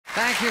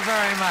Thank you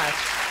very much.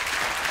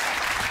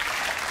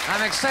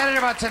 I'm excited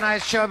about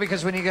tonight's show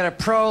because when you get a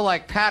pro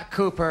like Pat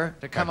Cooper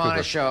to come on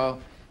a show,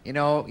 you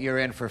know you're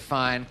in for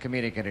fine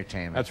comedic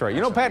entertainment. That's right.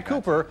 You know, Pat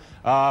Cooper,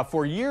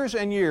 for years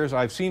and years,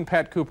 I've seen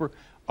Pat Cooper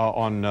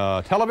on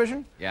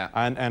television. Yeah.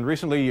 And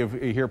recently you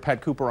hear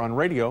Pat Cooper on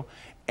radio.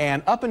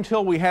 And up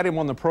until we had him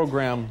on the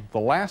program the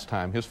last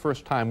time, his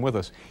first time with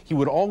us, he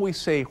would always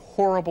say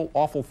horrible,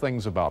 awful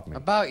things about me.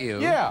 About you?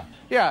 Yeah,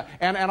 yeah.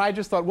 And I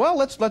just thought, well,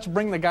 let's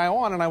bring the guy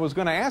on. And I was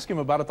going to ask him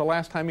about it the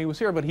last time he was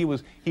here, but he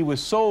was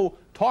so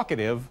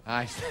talkative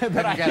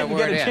that I didn't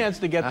get a chance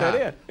to get that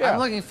in. Yeah. I'm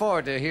looking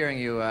forward to hearing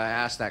you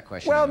ask that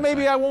question. Well,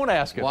 maybe I won't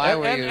ask it. Why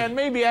were you? And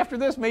maybe after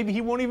this, maybe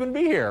he won't even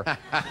be here.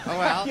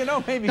 Well, you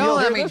know, maybe don't he'll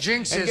let hear me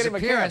jinx his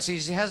appearance. He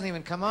hasn't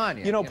even come on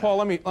yet. You know, Paul,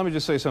 let me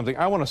just say something.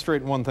 I want to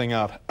straighten one thing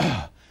out.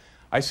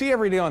 I see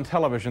every day on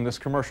television this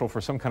commercial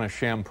for some kind of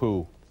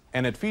shampoo,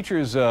 and it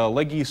features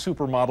leggy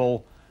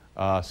supermodel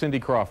Cindy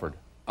Crawford.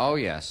 Oh,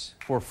 yes.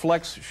 For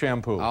Flex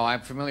shampoo. Oh,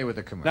 I'm familiar with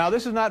the commercial. Now,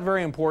 this is not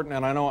very important,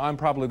 and I know I'm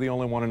probably the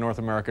only one in North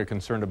America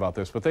concerned about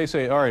this, but they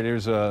say, all right,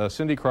 here's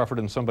Cindy Crawford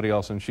and somebody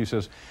else, and she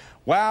says,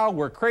 wow,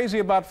 we're crazy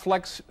about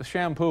Flex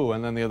shampoo.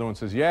 And then the other one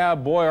says, yeah,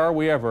 boy, are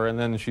we ever. And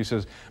then she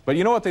says, but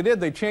you know what they did?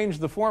 They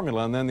changed the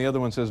formula. And then the other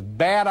one says,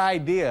 bad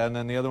idea. And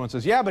then the other one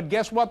says, yeah, but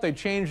guess what? They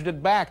changed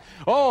it back.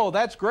 Oh,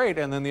 that's great.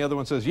 And then the other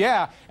one says,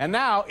 yeah, and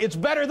now it's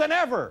better than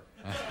ever.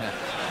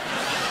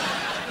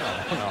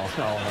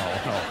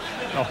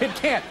 No,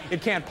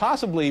 it can't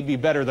possibly be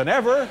better than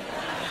ever.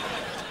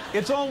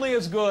 It's only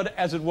as good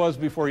as it was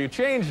before you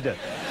changed it.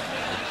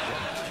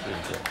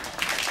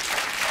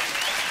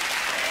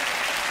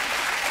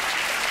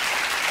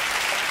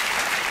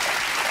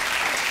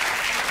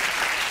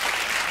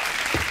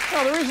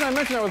 No, the reason I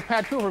mentioned that with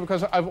Pat Cooper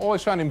because I've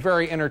always found him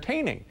very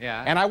entertaining.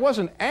 Yeah. And I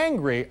wasn't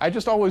angry. I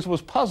just always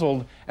was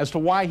puzzled as to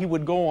why he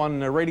would go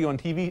on radio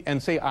and TV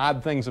and say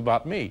odd things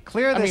about me.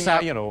 Clear this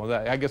up. You know,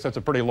 I guess that's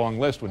a pretty long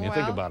list when you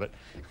think about it.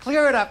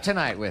 Clear it up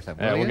tonight with him,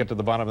 We'll get to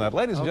the bottom of that.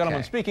 Ladies and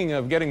gentlemen, speaking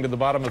of getting to the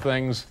bottom of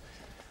things,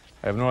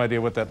 I have no idea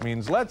what that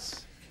means.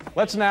 Let's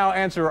now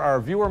answer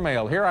our viewer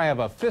mail. Here I have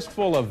a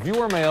fistful of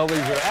viewer mail. These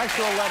are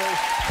actual letters.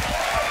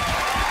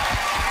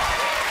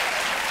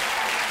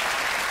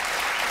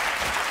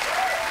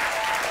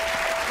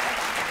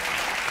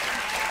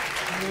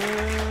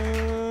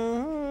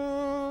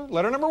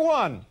 Letter number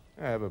 1.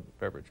 I have a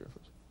beverage here.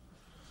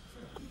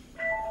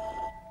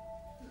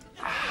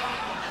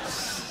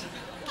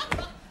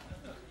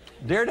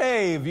 Dear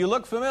Dave, you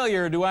look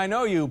familiar. Do I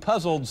know you?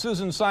 Puzzled,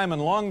 Susan Simon,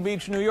 Long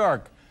Beach, New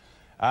York.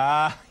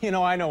 You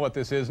know, I know what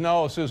this is.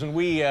 No, Susan,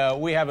 we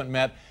haven't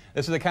met.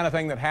 This is the kind of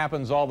thing that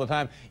happens all the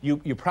time.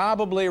 You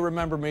probably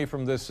remember me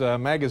from this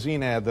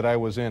magazine ad that I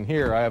was in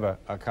here. I have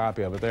a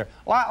copy of it there.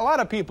 A lot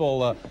of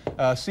people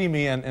see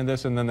me in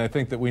this, and then they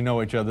think that we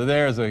know each other.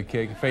 There's the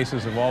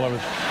faces of all over.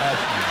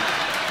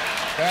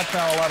 That's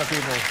how a lot of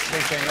people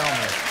think they know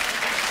me.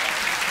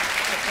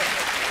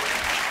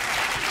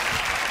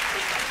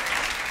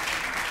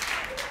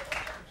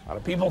 A lot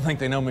of people think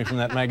they know me from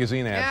that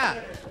magazine ad.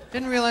 Yeah,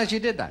 didn't realize you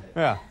did that.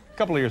 Yeah, a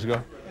couple of years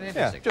ago.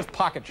 Yeah, just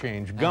pocket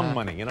change, gum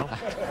money, you know.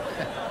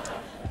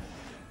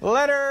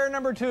 Letter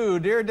number 2.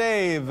 Dear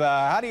Dave,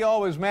 how do you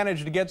always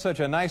manage to get such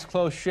a nice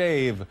close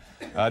shave?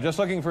 Just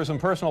looking for some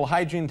personal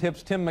hygiene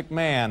tips, Tim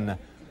McMahon,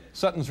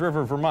 Suttons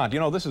River, Vermont. You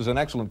know, this is an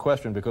excellent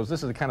question because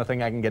this is the kind of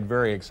thing I can get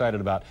very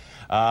excited about.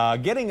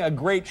 Getting a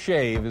great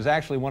shave is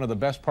actually one of the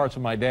best parts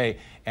of my day,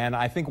 and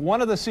I think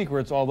one of the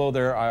secrets, although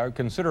there are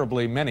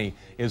considerably many,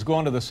 is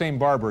going to the same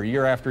barber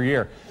year after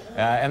year.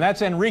 And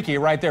that's Enrique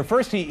right there.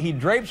 First, he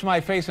drapes my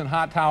face in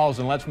hot towels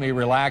and lets me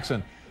relax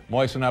and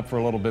moisten up for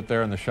a little bit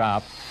there in the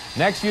shop.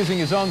 Next, using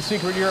his own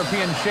secret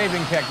European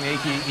shaving technique,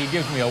 he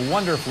gives me a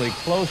wonderfully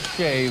close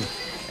shave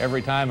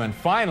every time. And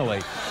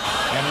finally,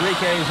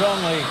 Enrique's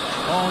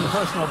own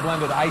personal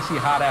blended icy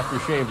hot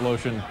aftershave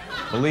lotion.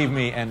 Believe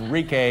me,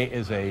 Enrique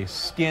is a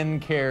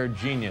skincare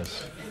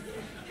genius.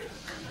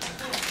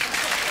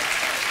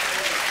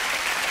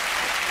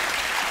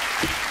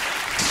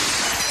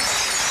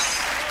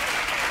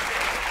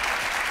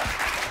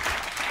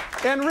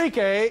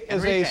 Enrique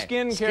is a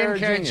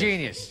skincare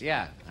genius.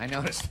 Yeah, I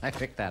noticed. I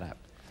picked that up.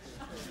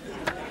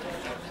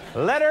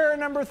 Letter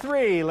number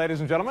 3, ladies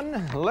and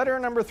gentlemen. Letter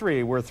number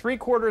 3. We're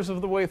 3/4 of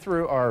the way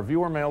through our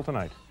viewer mail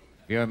tonight.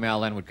 Viewer mail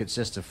then would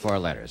consist of 4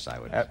 letters, I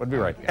would. That would be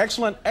right.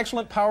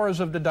 Excellent powers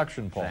of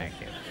deduction, Paul. Thank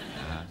you.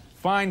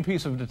 Fine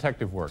piece of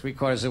detective work.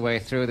 3/4 of the way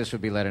through, this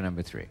would be letter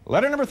number 3.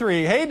 Letter number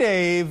 3. Hey,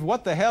 Dave,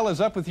 what the hell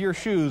is up with your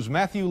shoes?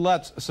 Matthew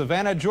Lutz,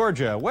 Savannah,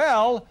 Georgia.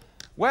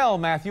 Well,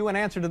 Matthew, in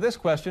answer to this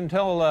question,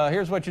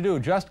 here's what you do.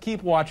 Just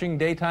keep watching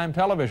daytime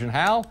television.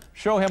 Hal,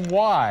 show him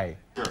why.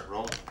 Sure,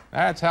 roll.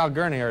 That's Hal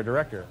Gurney, our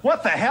director.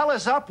 What the hell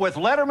is up with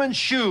Letterman's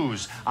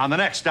shoes on the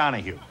next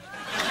Donahue?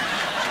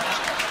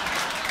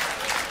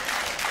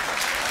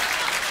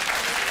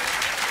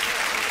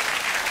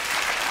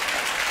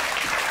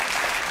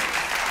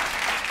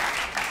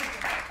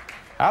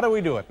 How do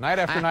we do it? Night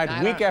after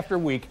night, week after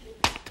week.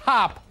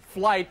 Top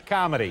flight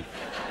comedy.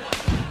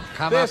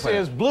 This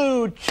is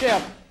blue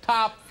chip,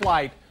 top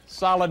flight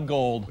solid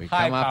gold,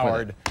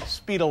 high-powered,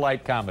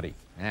 speed-of-light comedy.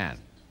 Man.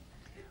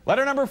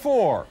 Letter number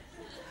 4.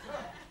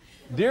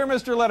 Dear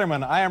Mr.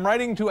 Letterman, I am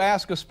writing to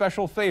ask a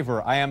special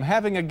favor. I am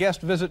having a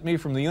guest visit me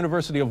from the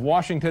University of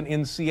Washington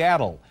in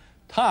Seattle.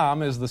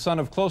 Tom is the son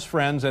of close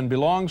friends and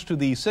belongs to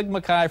the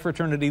Sigma Chi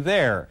fraternity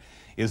there.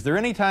 Is there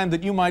any time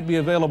that you might be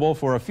available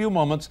for a few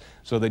moments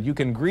so that you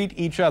can greet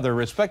each other?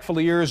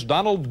 Respectfully yours,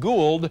 Donald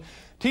Gould,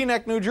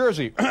 Teaneck, New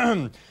Jersey.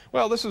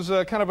 Well, this is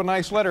kind of a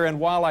nice letter, and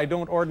while I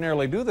don't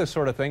ordinarily do this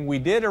sort of thing, we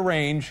did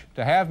arrange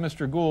to have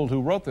Mr. Gould,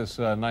 who wrote this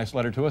nice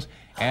letter to us,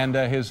 and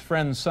his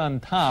friend's son,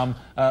 Tom,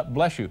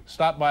 bless you,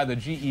 stop by the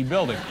GE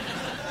building.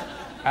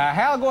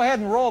 Hal, go ahead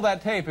and roll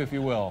that tape, if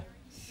you will.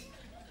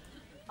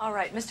 All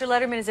right, Mr.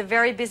 Letterman is a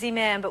very busy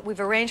man, but we've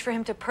arranged for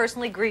him to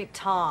personally greet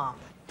Tom.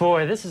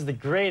 Boy, this is the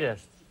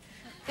greatest.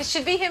 This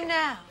should be him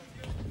now.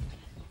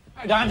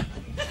 Hi, Don.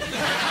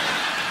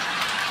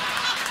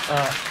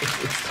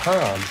 It's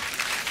Tom.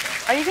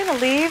 Are you going to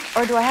leave,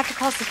 or do I have to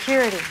call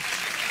security? Top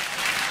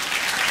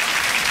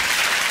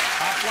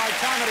Flight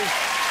Comedy.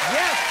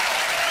 Yes!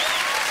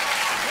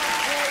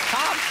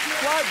 Top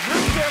Flight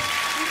Group Tip.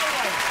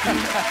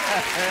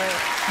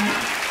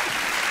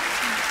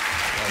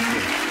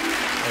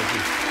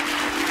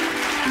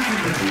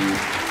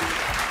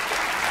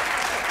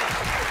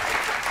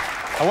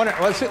 I wonder,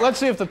 let's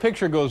see if the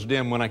picture goes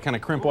dim when I kind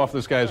of crimp off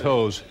this guy's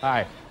hose.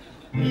 Hi.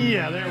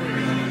 Yeah, there we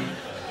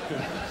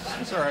go.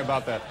 Sorry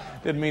about that.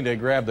 Didn't mean to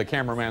grab the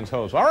cameraman's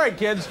hose. All right,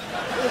 kids.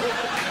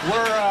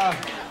 We're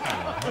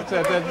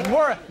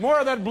more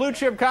of that blue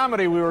chip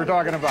comedy we were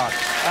talking about.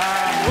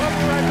 We'll be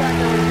right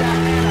back.